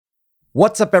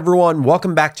What's up, everyone?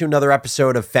 Welcome back to another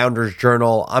episode of Founders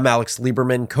Journal. I'm Alex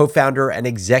Lieberman, co-founder and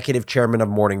executive chairman of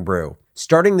Morning Brew.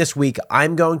 Starting this week,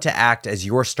 I'm going to act as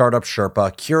your startup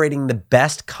Sherpa, curating the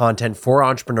best content for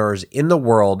entrepreneurs in the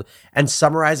world and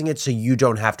summarizing it so you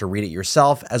don't have to read it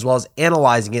yourself, as well as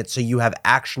analyzing it so you have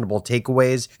actionable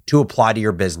takeaways to apply to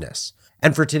your business.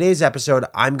 And for today's episode,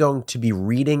 I'm going to be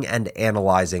reading and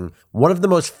analyzing one of the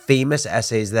most famous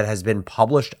essays that has been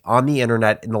published on the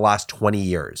internet in the last 20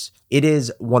 years. It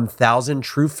is 1000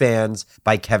 True Fans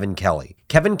by Kevin Kelly.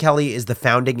 Kevin Kelly is the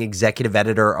founding executive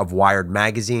editor of Wired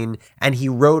magazine, and he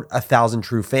wrote 1000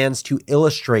 True Fans to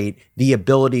illustrate the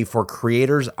ability for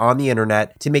creators on the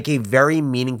internet to make a very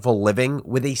meaningful living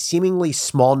with a seemingly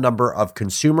small number of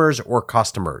consumers or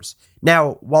customers.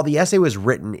 Now, while the essay was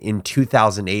written in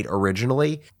 2008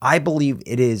 originally, I believe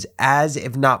it is as,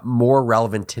 if not more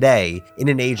relevant today in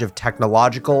an age of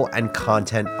technological and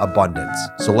content abundance.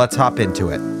 So let's hop into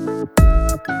it.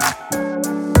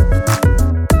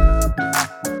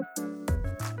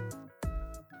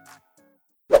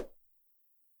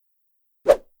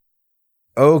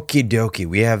 Okie dokie,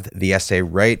 we have the essay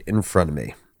right in front of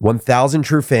me. 1000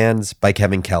 True Fans by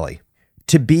Kevin Kelly.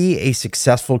 To be a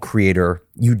successful creator,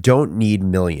 you don't need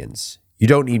millions. You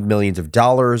don't need millions of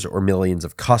dollars or millions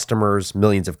of customers,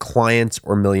 millions of clients,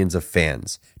 or millions of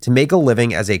fans. To make a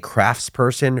living as a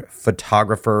craftsperson,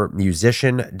 photographer,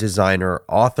 musician, designer,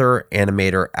 author,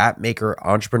 animator, app maker,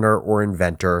 entrepreneur, or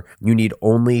inventor, you need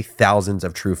only thousands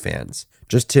of true fans.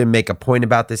 Just to make a point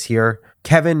about this here,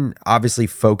 Kevin obviously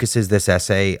focuses this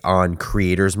essay on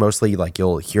creators mostly, like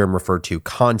you'll hear him refer to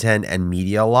content and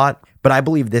media a lot. But I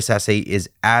believe this essay is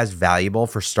as valuable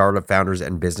for startup founders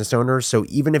and business owners. So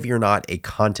even if you're not a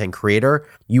content creator,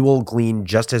 you will glean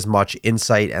just as much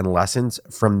insight and lessons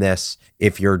from this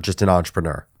if you're just an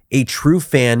entrepreneur. A true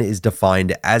fan is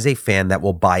defined as a fan that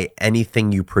will buy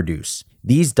anything you produce.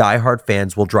 These diehard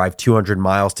fans will drive 200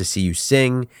 miles to see you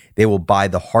sing. They will buy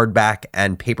the hardback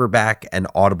and paperback and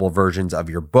Audible versions of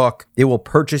your book. They will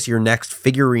purchase your next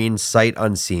figurine sight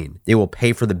unseen. They will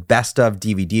pay for the best of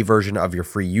DVD version of your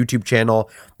free YouTube channel.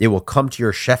 They will come to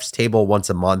your chef's table once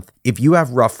a month. If you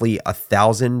have roughly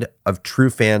 1,000 of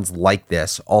true fans like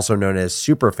this, also known as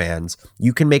super fans,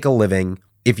 you can make a living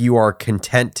if you are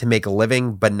content to make a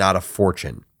living, but not a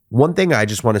fortune. One thing I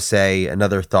just want to say,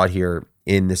 another thought here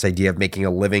in this idea of making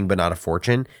a living but not a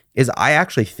fortune, is I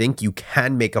actually think you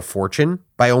can make a fortune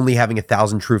by only having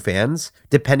 1,000 true fans,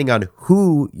 depending on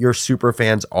who your super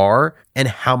fans are and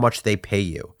how much they pay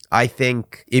you. I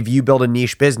think if you build a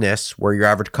niche business where your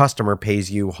average customer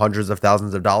pays you hundreds of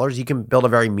thousands of dollars, you can build a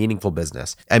very meaningful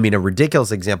business. I mean, a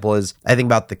ridiculous example is I think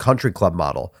about the country club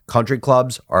model. Country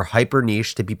clubs are hyper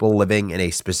niche to people living in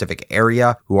a specific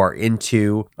area who are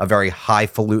into a very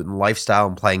highfalutin lifestyle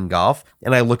and playing golf.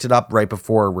 And I looked it up right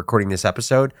before recording this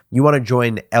episode. You want to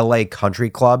join LA Country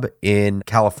Club in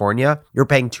California, you're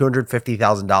paying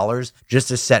 $250,000 just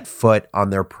to set foot on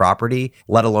their property,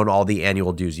 let alone all the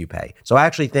annual dues you pay. So I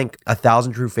actually think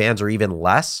 1,000 true fans or even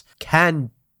less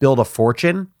can build a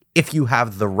fortune if you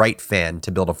have the right fan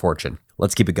to build a fortune.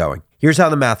 Let's keep it going. Here's how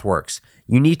the math works.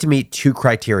 You need to meet two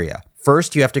criteria.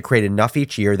 First, you have to create enough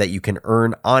each year that you can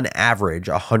earn on average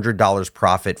 $100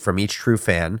 profit from each true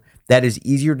fan. That is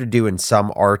easier to do in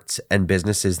some arts and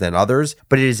businesses than others,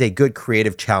 but it is a good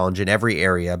creative challenge in every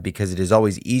area because it is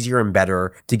always easier and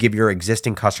better to give your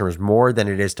existing customers more than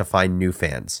it is to find new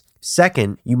fans.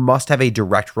 Second, you must have a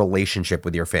direct relationship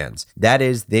with your fans. That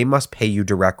is, they must pay you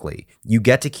directly. You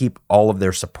get to keep all of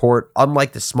their support,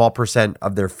 unlike the small percent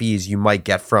of their fees you might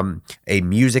get from a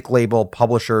music label,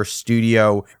 publisher,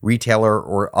 studio, retailer,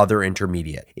 or other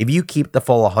intermediate. If you keep the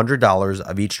full $100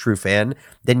 of each true fan,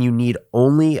 then you need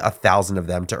only 1,000 of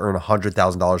them to earn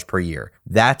 $100,000 per year.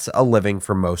 That's a living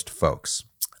for most folks.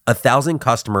 1,000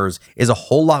 customers is a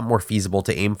whole lot more feasible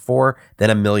to aim for than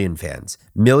 1,000,000 fans.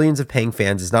 Millions of paying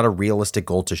fans is not a realistic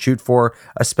goal to shoot for,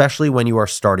 especially when you are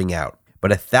starting out.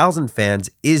 But 1,000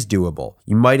 fans is doable.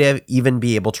 You might even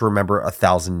be able to remember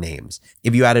 1,000 names.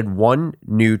 If you added one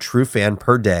new true fan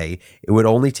per day, it would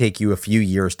only take you a few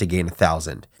years to gain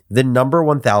 1,000. The number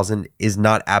 1,000 is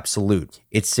not absolute.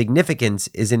 Its significance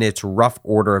is in its rough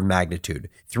order of magnitude,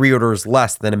 3 orders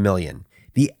less than 1,000,000.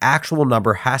 The actual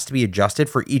number has to be adjusted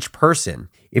for each person.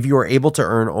 If you are able to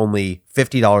earn only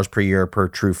 $50 per year per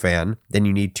true fan, then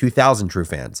you need 2,000 true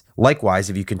fans. Likewise,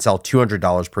 if you can sell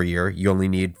 $200 per year, you only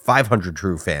need 500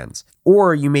 true fans.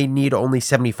 Or you may need only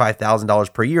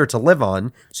 $75,000 per year to live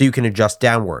on, so you can adjust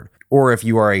downward. Or if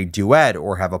you are a duet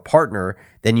or have a partner,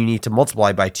 then you need to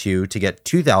multiply by 2 to get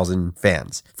 2,000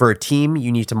 fans. For a team,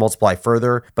 you need to multiply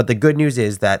further, but the good news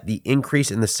is that the increase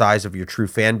in the size of your true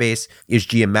fan base is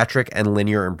geometric and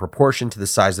linear in proportion to the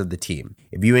size of the team.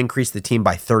 If you increase the team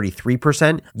by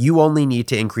 33%, you only need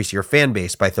to increase your fan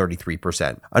base by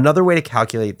 33%. Another way to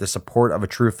calculate the support of a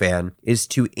true fan is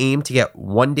to aim to get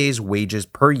 1 day's wages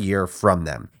per year from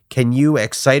them. Can you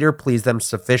excite or please them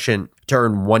sufficient to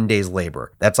earn 1 day's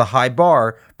labor? That's a high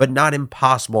bar, but not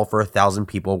impossible for 1,000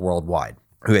 people worldwide.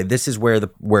 Okay, this is where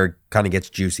it kind of gets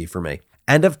juicy for me.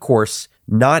 And of course,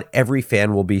 not every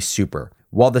fan will be super.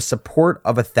 While the support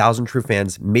of 1,000 true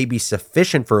fans may be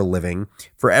sufficient for a living,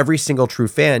 for every single true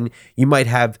fan, you might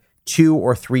have 2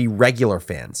 or 3 regular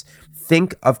fans.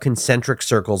 Think of concentric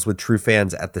circles with true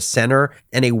fans at the center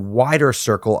and a wider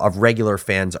circle of regular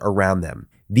fans around them.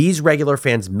 These regular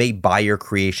fans may buy your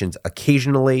creations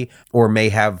occasionally or may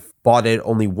have bought it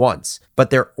only once, but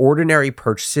their ordinary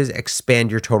purchases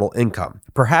expand your total income.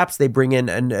 Perhaps they bring in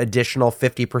an additional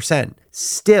 50%.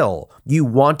 Still, you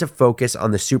want to focus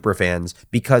on the super fans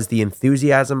because the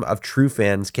enthusiasm of true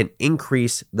fans can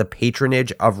increase the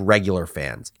patronage of regular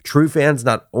fans. True fans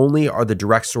not only are the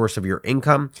direct source of your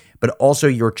income, but also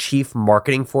your chief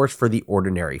marketing force for the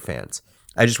ordinary fans.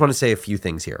 I just want to say a few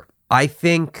things here. I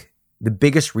think the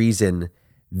biggest reason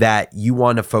that you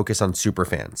want to focus on super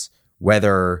fans,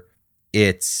 whether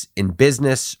it's in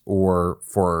business or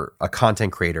for a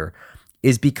content creator,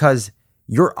 is because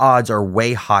your odds are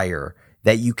way higher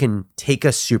that you can take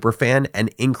a super fan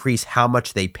and increase how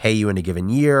much they pay you in a given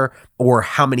year or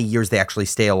how many years they actually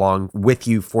stay along with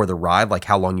you for the ride, like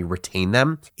how long you retain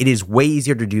them. It is way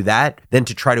easier to do that than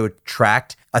to try to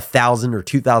attract 1,000 or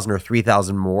 2,000 or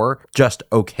 3,000 more just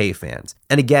okay fans.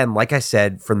 And again, like I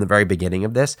said from the very beginning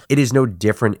of this, it is no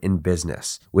different in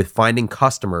business. With finding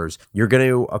customers, you're going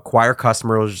to acquire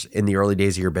customers in the early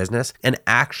days of your business. And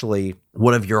actually,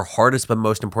 one of your hardest but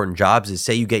most important jobs is,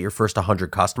 say you get your first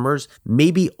 100 customers,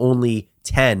 maybe only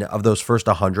 10 of those first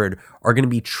 100 are going to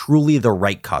be truly the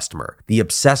right customer, the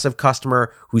obsessive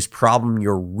customer whose problem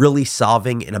you're really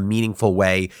solving in a meaningful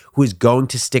way, who is going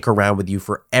to stick around with you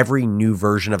for every new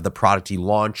version of the product you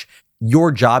launch.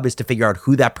 Your job is to figure out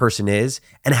who that person is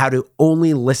and how to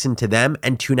only listen to them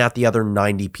and tune out the other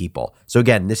 90 people. So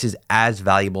again, this is as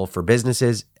valuable for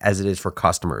businesses as it is for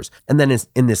customers. And then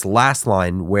in this last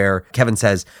line where Kevin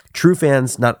says, true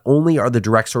fans not only are the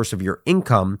direct source of your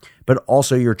income, but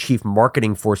also your chief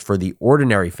marketing force for the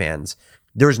ordinary fans.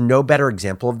 There's no better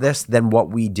example of this than what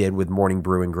we did with Morning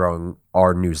Brew and growing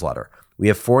our newsletter. We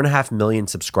have 4.5 million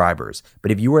subscribers.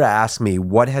 But if you were to ask me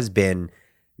what has been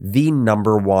the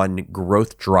number one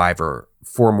growth driver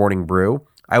for Morning Brew,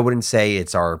 I wouldn't say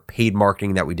it's our paid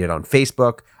marketing that we did on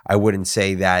Facebook. I wouldn't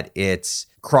say that it's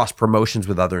cross promotions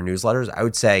with other newsletters. I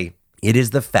would say it is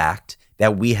the fact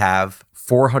that we have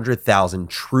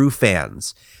 400,000 true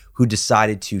fans who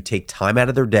decided to take time out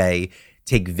of their day,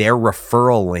 take their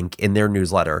referral link in their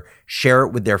newsletter, share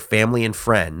it with their family and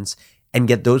friends, and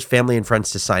get those family and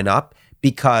friends to sign up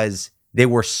because they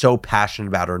were so passionate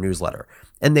about our newsletter.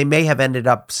 And they may have ended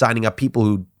up signing up people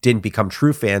who didn't become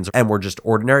true fans and were just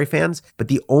ordinary fans. But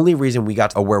the only reason we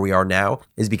got to where we are now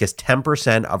is because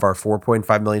 10% of our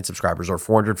 4.5 million subscribers, or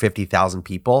 450,000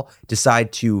 people,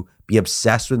 decide to be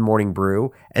obsessed with Morning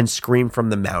Brew and scream from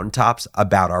the mountaintops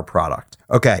about our product.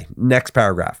 Okay, next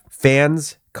paragraph.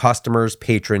 Fans, customers,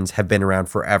 patrons have been around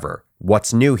forever.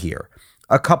 What's new here?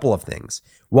 A couple of things.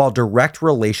 While direct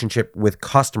relationship with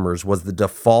customers was the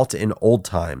default in old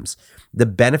times, the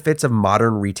benefits of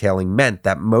modern retailing meant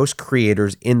that most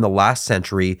creators in the last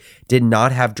century did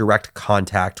not have direct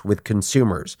contact with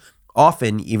consumers.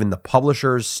 Often, even the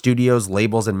publishers, studios,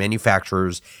 labels, and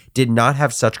manufacturers did not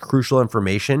have such crucial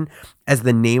information as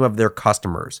the name of their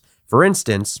customers. For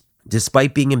instance,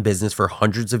 despite being in business for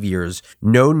hundreds of years,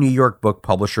 no New York book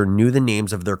publisher knew the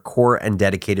names of their core and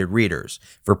dedicated readers.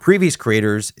 For previous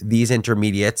creators, these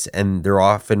intermediates, and there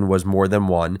often was more than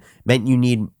one, meant you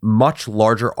need much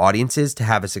larger audiences to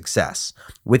have a success.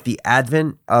 With the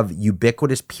advent of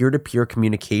ubiquitous peer-to-peer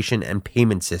communication and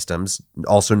payment systems,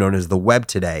 also known as the web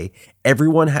today,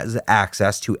 everyone has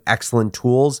access to excellent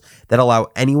tools that allow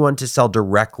anyone to sell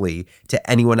directly to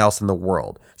anyone else in the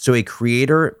world. So a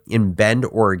creator in Bend,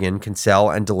 Oregon can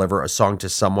sell and deliver a song to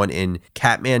someone in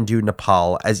Kathmandu,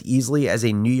 Nepal as easily as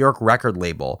a New York record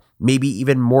label, maybe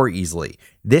even more easily.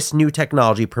 This new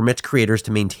technology permits creators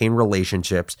to maintain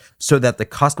relationships so that the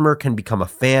customer can become a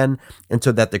fan and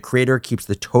so that the creator keeps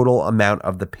the total amount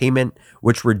of the payment,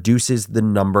 which reduces the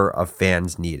number of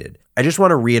fans needed. I just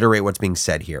want to reiterate what's being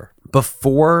said here.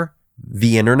 Before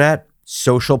the internet,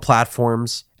 social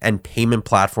platforms and payment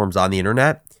platforms on the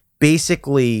internet,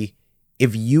 basically,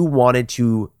 if you wanted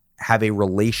to have a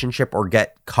relationship or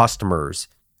get customers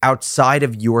outside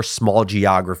of your small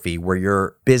geography where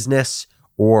your business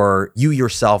or you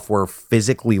yourself were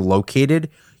physically located,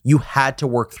 you had to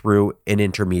work through an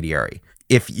intermediary.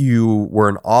 If you were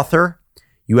an author,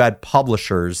 you had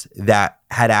publishers that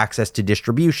had access to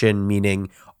distribution, meaning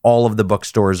all of the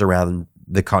bookstores around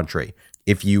the country.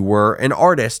 If you were an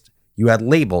artist, you had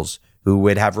labels who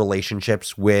would have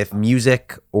relationships with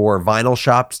music or vinyl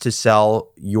shops to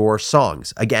sell your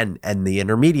songs. Again, and the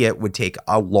intermediate would take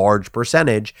a large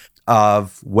percentage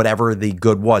of whatever the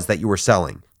good was that you were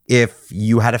selling. If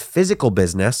you had a physical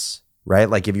business, right?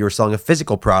 Like if you were selling a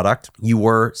physical product, you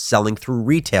were selling through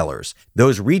retailers.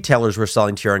 Those retailers were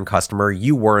selling to your end customer.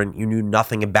 You weren't, you knew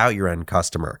nothing about your end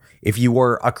customer. If you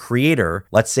were a creator,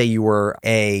 let's say you were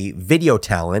a video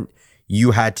talent,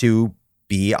 you had to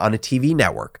be on a TV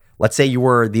network. Let's say you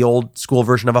were the old school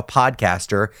version of a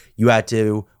podcaster. You had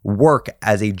to work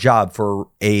as a job for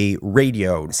a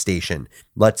radio station.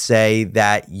 Let's say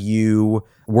that you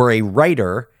were a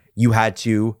writer. You had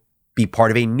to be part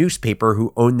of a newspaper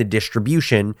who owned the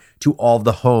distribution to all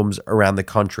the homes around the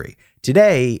country.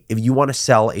 Today, if you want to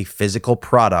sell a physical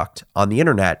product on the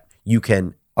internet, you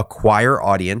can acquire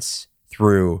audience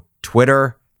through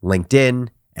Twitter, LinkedIn,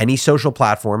 any social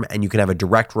platform, and you can have a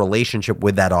direct relationship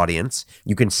with that audience.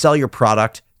 You can sell your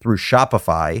product through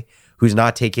Shopify, who's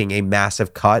not taking a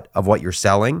massive cut of what you're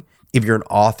selling. If you're an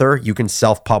author, you can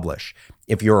self-publish.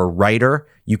 If you're a writer,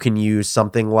 you can use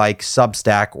something like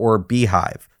Substack or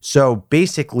Beehive. So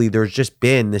basically, there's just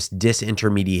been this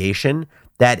disintermediation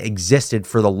that existed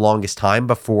for the longest time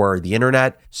before the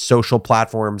internet, social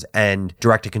platforms, and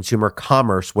direct-to-consumer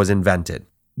commerce was invented.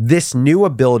 This new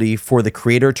ability for the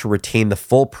creator to retain the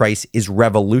full price is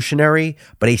revolutionary,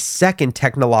 but a second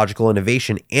technological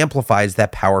innovation amplifies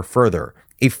that power further.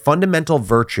 A fundamental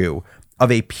virtue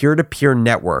of a peer-to-peer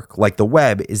network like the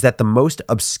web is that the most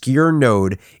obscure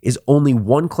node is only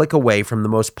one click away from the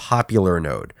most popular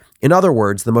node. In other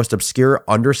words, the most obscure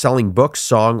underselling book,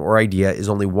 song, or idea is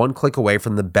only one click away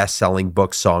from the best-selling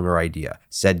book, song, or idea.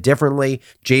 Said differently,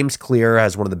 James Clear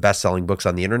has one of the best-selling books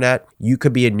on the internet. You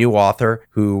could be a new author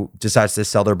who decides to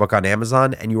sell their book on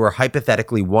Amazon, and you are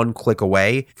hypothetically one click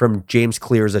away from James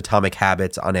Clear's Atomic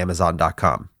Habits on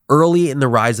Amazon.com. Early in the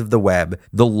rise of the web,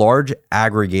 the large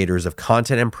aggregators of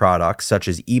content and products such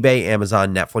as eBay,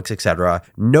 Amazon, Netflix, etc.,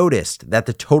 noticed that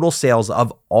the total sales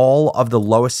of all of the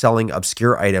lowest selling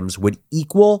obscure items would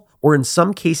equal or in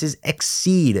some cases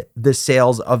exceed the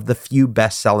sales of the few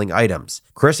best-selling items.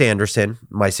 Chris Anderson,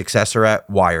 my successor at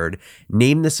Wired,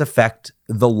 named this effect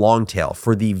the long tail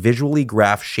for the visually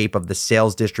graphed shape of the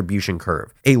sales distribution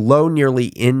curve, a low,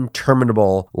 nearly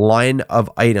interminable line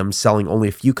of items selling only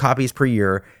a few copies per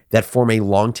year that form a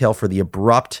long tail for the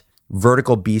abrupt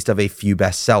vertical beast of a few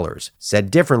bestsellers.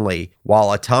 Said differently,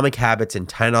 while Atomic Habits and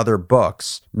 10 other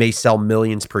books may sell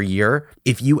millions per year,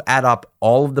 if you add up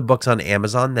all of the books on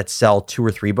Amazon that sell 2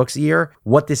 or 3 books a year,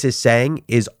 what this is saying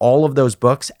is all of those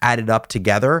books added up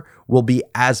together will be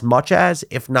as much as,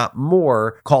 if not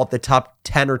more, call it the top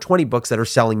 10 or 20 books that are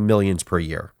selling millions per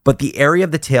year. But the area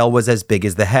of the tail was as big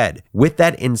as the head. With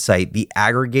that insight, the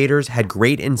aggregators had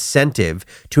great incentive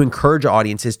to encourage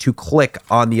audiences to click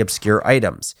on the obscure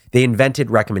items. They invented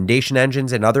recommendation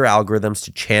engines and other algorithms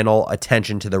to channel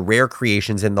attention to the rare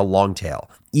creations in the long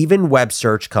tail. Even web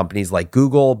search companies like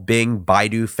Google, Bing,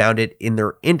 Baidu found it in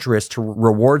their interest to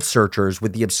reward searchers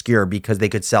with the obscure because they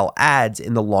could sell ads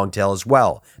in the long tail as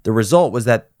well. The result was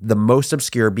that the most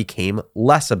obscure became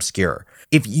less obscure.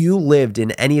 If you lived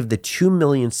in any of the 2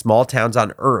 million small towns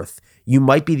on Earth, you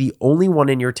might be the only one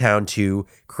in your town to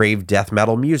crave death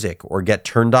metal music or get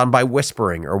turned on by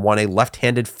whispering or want a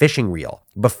left-handed fishing reel.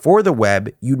 Before the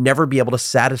web, you'd never be able to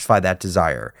satisfy that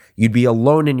desire. You'd be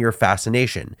alone in your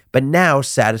fascination. But now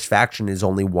satisfaction is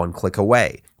only one click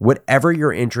away. Whatever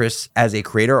your interests as a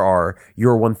creator are,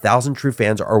 your 1,000 true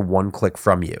fans are one click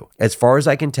from you. As far as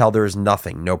I can tell, there is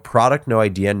nothing, no product, no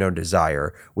idea, no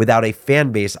desire, without a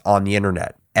fan base on the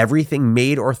internet. Everything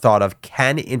made or thought of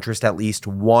can interest at least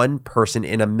one person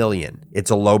in a million.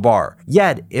 It's a low bar.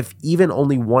 Yet, if even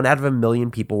only 1 out of 1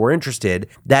 million people were interested,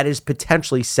 that is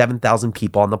potentially 7,000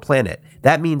 people on the planet.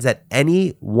 That means that any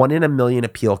 1 in a million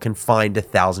appeal can find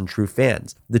 1,000 true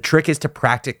fans. The trick is to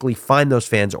practically find those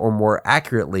fans, or more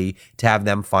accurately, to have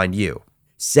them find you.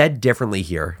 Said differently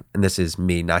here, and this is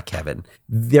me, not Kevin,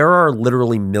 there are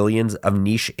literally millions of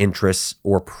niche interests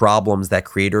or problems that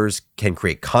creators can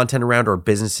create content around or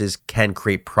businesses can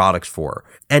create products for.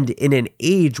 And in an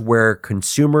age where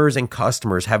consumers and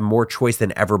customers have more choice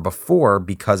than ever before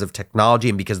because of technology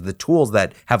and because of the tools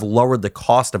that have lowered the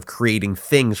cost of creating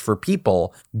things for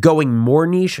people, going more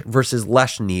niche versus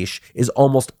less niche is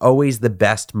almost always the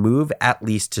best move, at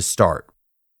least to start.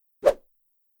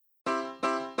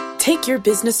 Take your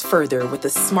business further with the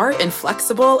smart and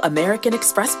flexible American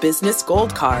Express Business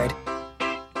Gold Card.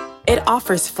 It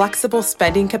offers flexible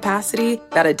spending capacity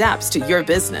that adapts to your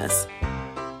business.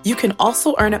 You can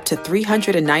also earn up to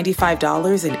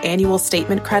 $395 in annual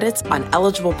statement credits on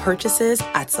eligible purchases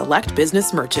at select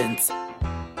business merchants.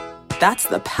 That's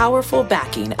the powerful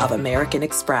backing of American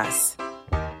Express.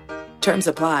 Terms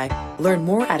apply. Learn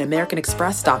more at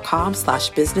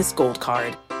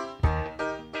americanexpress.com/businessgoldcard.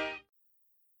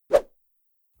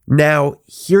 Now,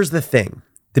 here's the thing.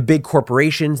 The big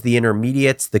corporations, the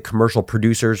intermediates, the commercial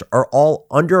producers are all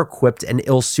under-equipped and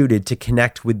ill-suited to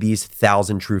connect with these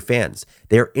 1,000 true fans.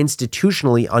 They are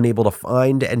institutionally unable to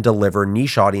find and deliver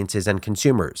niche audiences and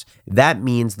consumers. That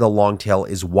means the long tail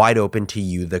is wide open to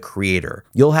you, the creator.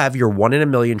 You'll have your 1 in a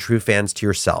million true fans to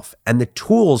yourself, and the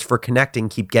tools for connecting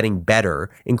keep getting better,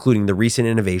 including the recent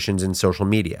innovations in social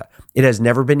media. It has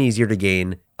never been easier to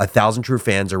gain 1,000 true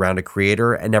fans around a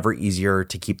creator and never easier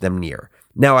to keep them near.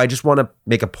 Now, I just want to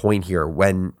make a point here.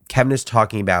 When Kevin is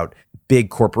talking about big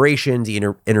corporations,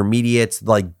 intermediates,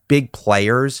 like big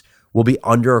players will be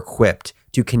under-equipped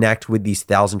to connect with these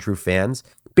 1,000 true fans.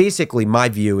 Basically, my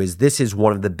view is this is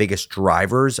one of the biggest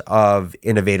drivers of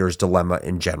innovators' dilemma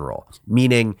in general,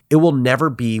 meaning it will never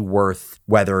be worth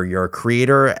whether you're a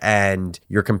creator and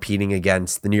you're competing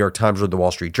against the New York Times or the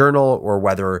Wall Street Journal, or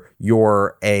whether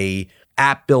you're a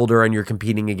app builder and you're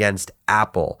competing against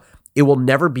Apple. It will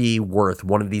never be worth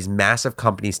one of these massive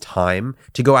companies' time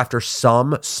to go after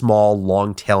some small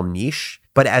long tail niche.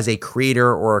 But as a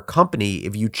creator or a company,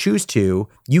 if you choose to,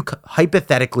 you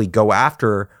hypothetically go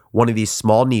after one of these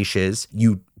small niches,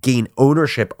 you gain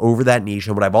ownership over that niche.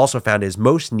 And what I've also found is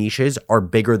most niches are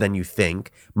bigger than you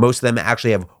think. Most of them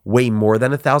actually have way more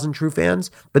than 1,000 true fans.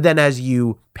 But then as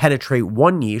you penetrate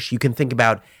one niche, you can think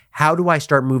about, how do I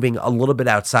start moving a little bit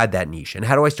outside that niche? And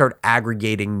how do I start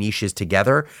aggregating niches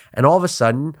together? And all of a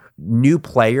sudden, new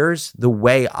players, the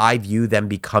way I view them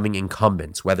becoming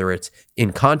incumbents, whether it's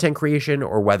in content creation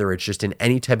or whether it's just in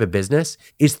any type of business,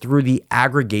 is through the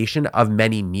aggregation of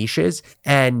many niches.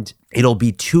 And it'll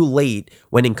be too late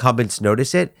when incumbents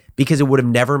notice it, because it would have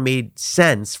never made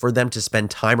sense for them to spend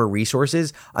time or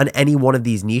resources on any one of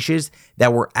these niches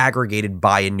that were aggregated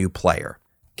by a new player.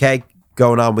 Okay?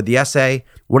 Going on with the essay,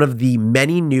 one of the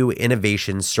many new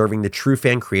innovations serving the true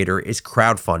fan creator is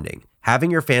crowdfunding.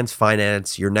 Having your fans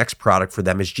finance your next product for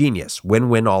them is genius.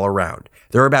 Win-win all around.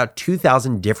 There are about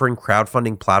 2,000 different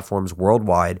crowdfunding platforms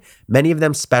worldwide, many of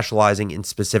them specializing in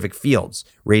specific fields,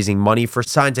 raising money for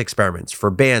science experiments, for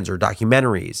bands or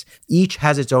documentaries. Each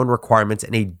has its own requirements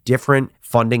and a different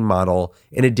funding model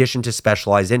in addition to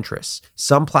specialized interests.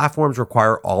 Some platforms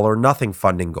require all or nothing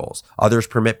funding goals. Others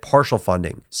permit partial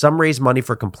funding. Some raise money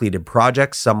for completed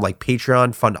projects. Some, like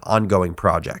Patreon, fund ongoing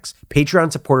projects.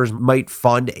 Patreon supporters might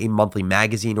fund a monthly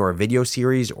magazine or a video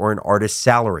series or an artist's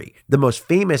salary. The most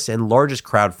famous and largest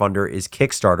crowdfunder is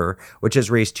Kickstarter, which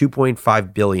has raised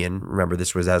 $2.5 billion, remember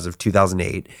this was as of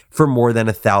 2008, for more than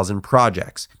 1,000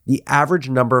 projects. The average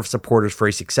number of supporters for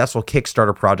a successful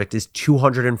Kickstarter project is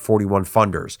 241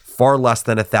 funders, far less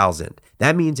than 1,000.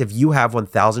 That means if you have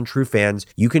 1,000 true fans,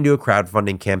 you can do a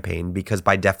crowdfunding campaign because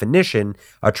by definition,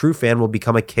 a true fan will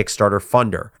become a Kickstarter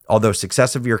funder, although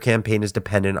success of your campaign is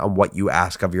dependent on what you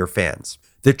ask of your fans.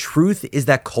 The truth is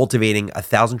that cultivating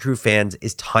 1,000 true fans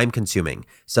is time-consuming,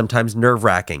 sometimes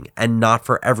nerve-wracking, and not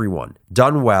for everyone.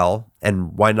 Done well,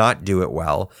 and why not do it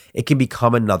well, it can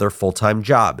become another full-time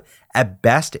job. At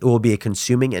best, it will be a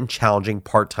consuming and challenging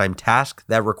part-time task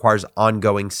that requires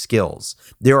ongoing skills.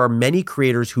 There are many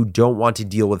creators who don't want to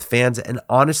deal with fans and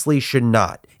honestly should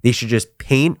not. They should just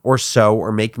paint or sew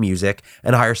or make music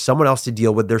and hire someone else to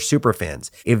deal with their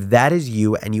superfans. If that is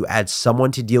you and you add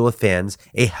someone to deal with fans,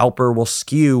 a helper will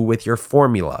skew with your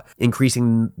formula,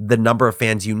 increasing the number of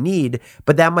fans you need,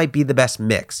 but that might be the best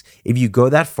mix. If you go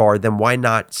that far, then why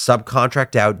not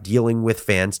subcontract out dealing with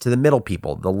fans to the middle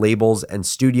people, the labels and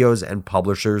studios and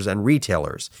publishers and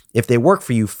retailers. If they work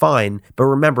for you, fine, but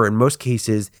remember, in most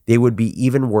cases, they would be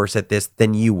even worse at this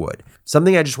than you would.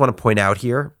 Something I just want to point out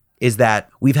here is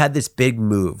that we've had this big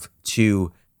move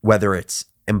to, whether it's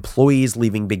employees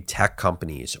leaving big tech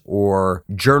companies or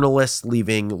journalists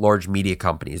leaving large media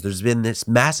companies. There's been this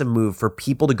massive move for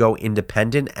people to go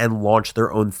independent and launch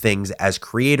their own things as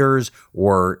creators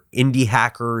or indie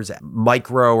hackers,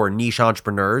 micro or niche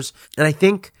entrepreneurs. And I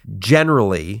think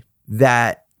generally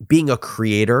that being a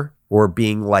creator or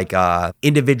being like a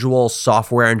individual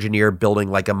software engineer building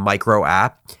like a micro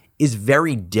app is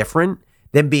very different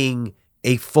than being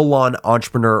a full-on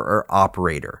entrepreneur or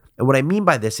operator. And what I mean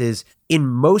by this is, in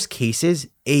most cases,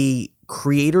 a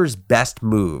creator's best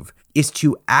move is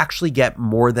to actually get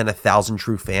more than 1,000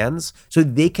 true fans so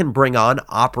they can bring on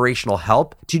operational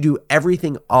help to do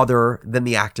everything other than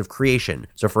the act of creation.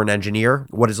 So for an engineer,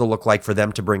 what does it look like for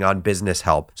them to bring on business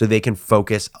help so they can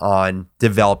focus on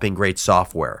developing great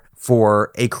software?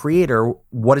 For a creator,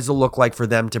 what does it look like for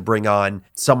them to bring on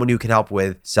someone who can help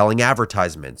with selling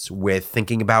advertisements, with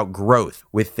thinking about growth,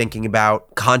 with thinking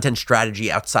about content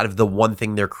strategy outside of the one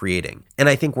thing they're creating? And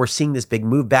I think we're seeing this big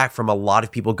move back from a lot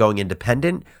of people going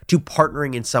independent to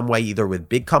partnering in some way, either with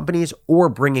big companies or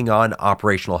bringing on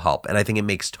operational help. And I think it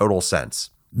makes total sense.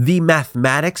 The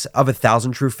mathematics of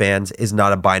 1,000 true fans is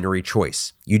not a binary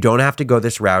choice. You don't have to go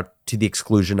this route to the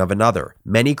exclusion of another.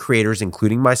 Many creators,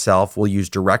 including myself, will use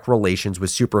direct relations with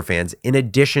superfans in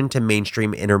addition to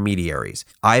mainstream intermediaries.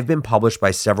 I've been published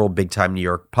by several big-time New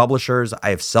York publishers.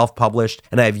 I have self-published,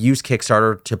 and I have used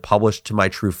Kickstarter to publish to my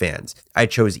true fans. I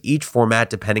chose each format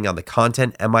depending on the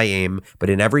content and my aim, but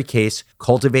in every case,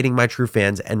 cultivating my true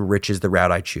fans enriches the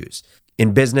route I choose.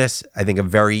 In business, I think a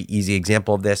very easy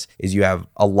example of this is you have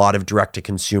a lot of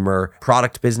direct-to-consumer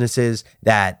product businesses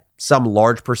that some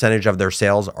large percentage of their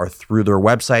sales are through their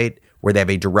website, where they have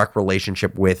a direct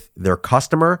relationship with their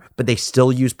customer, but they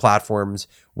still use platforms,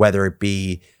 whether it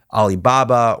be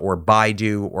Alibaba or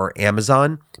Baidu or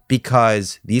Amazon,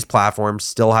 because these platforms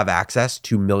still have access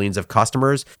to millions of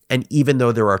customers. And even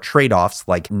though there are trade-offs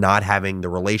like not having the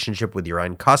relationship with your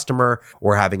end customer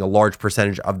or having a large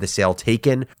percentage of the sale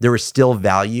taken, there is still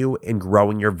value in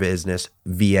growing your business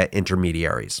via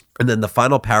intermediaries. And then the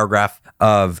final paragraph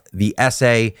of the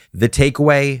essay, the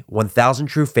takeaway, 1,000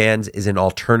 true fans is an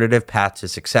alternative path to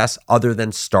success other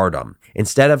than stardom.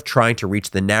 Instead of trying to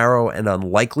reach the narrow and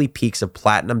unlikely peaks of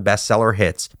platinum bestseller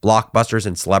hits, blockbusters,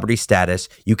 and celebrity status,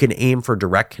 you can aim for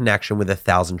direct connection with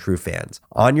 1,000 true fans.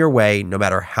 On your way, no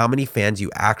matter how many fans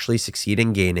you actually succeed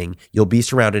in gaining, you'll be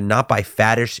surrounded not by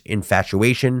faddish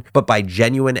infatuation, but by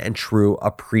genuine and true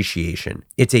appreciation.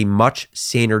 It's a much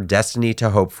saner destiny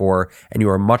to hope for, and you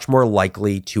are much more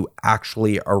likely to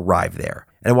actually arrive there.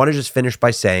 And I want to just finish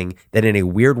by saying that in a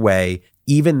weird way,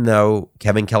 even though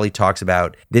Kevin Kelly talks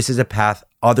about this is a path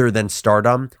other than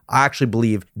stardom, I actually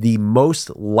believe the most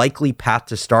likely path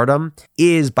to stardom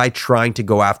is by trying to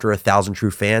go after 1,000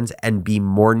 true fans and be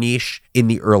more niche in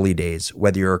the early days,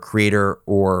 whether you're a creator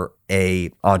or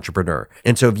a entrepreneur.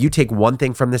 And so if you take one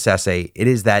thing from this essay, it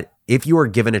is that if you are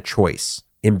given a choice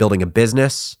in building a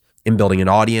business, in building an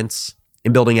audience,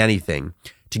 in building anything,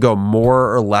 to go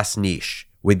more or less niche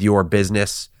with your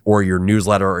business or your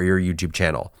newsletter or your YouTube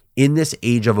channel, in this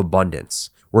age of abundance,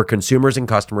 where consumers and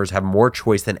customers have more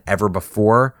choice than ever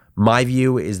before, my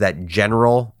view is that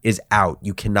general is out.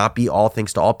 You cannot be all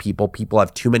things to all people. People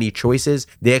have too many choices.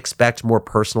 They expect more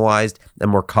personalized and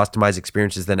more customized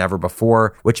experiences than ever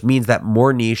before, which means that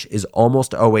more niche is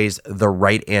almost always the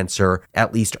right answer,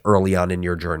 at least early on in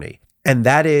your journey. And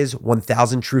that is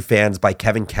 1,000 True Fans by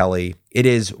Kevin Kelly. It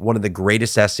is one of the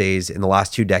greatest essays in the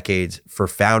last 2 decades for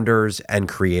founders and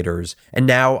creators. And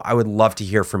now I would love to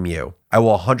hear from you. I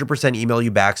will 100% email you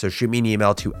back, so shoot me an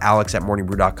email to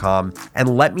alex@morningbrew.com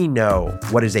and let me know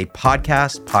what is a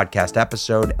podcast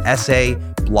episode, essay,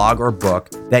 blog, or book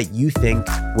that you think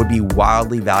would be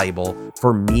wildly valuable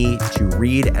for me to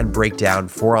read and break down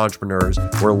for entrepreneurs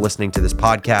who are listening to this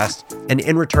podcast. And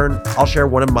in return, I'll share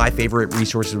one of my favorite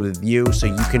resources with you so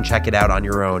you can check it out on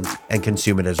your own and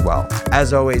consume it as well.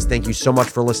 As always, thank you so much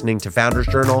for listening to Founders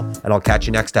Journal, and I'll catch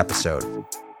you next episode.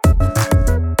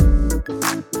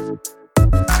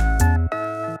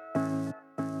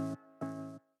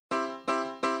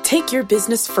 Take your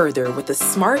business further with the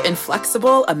smart and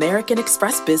flexible American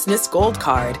Express Business Gold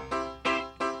Card.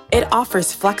 It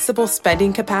offers flexible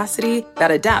spending capacity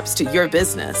that adapts to your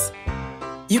business.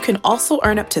 You can also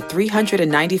earn up to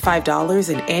 $395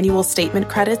 in annual statement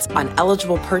credits on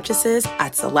eligible purchases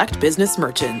at select business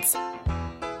merchants.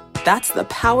 That's the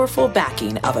powerful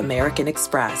backing of American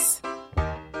Express.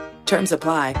 Terms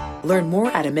apply. Learn more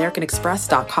at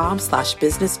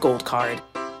americanexpress.com/businessgoldcard.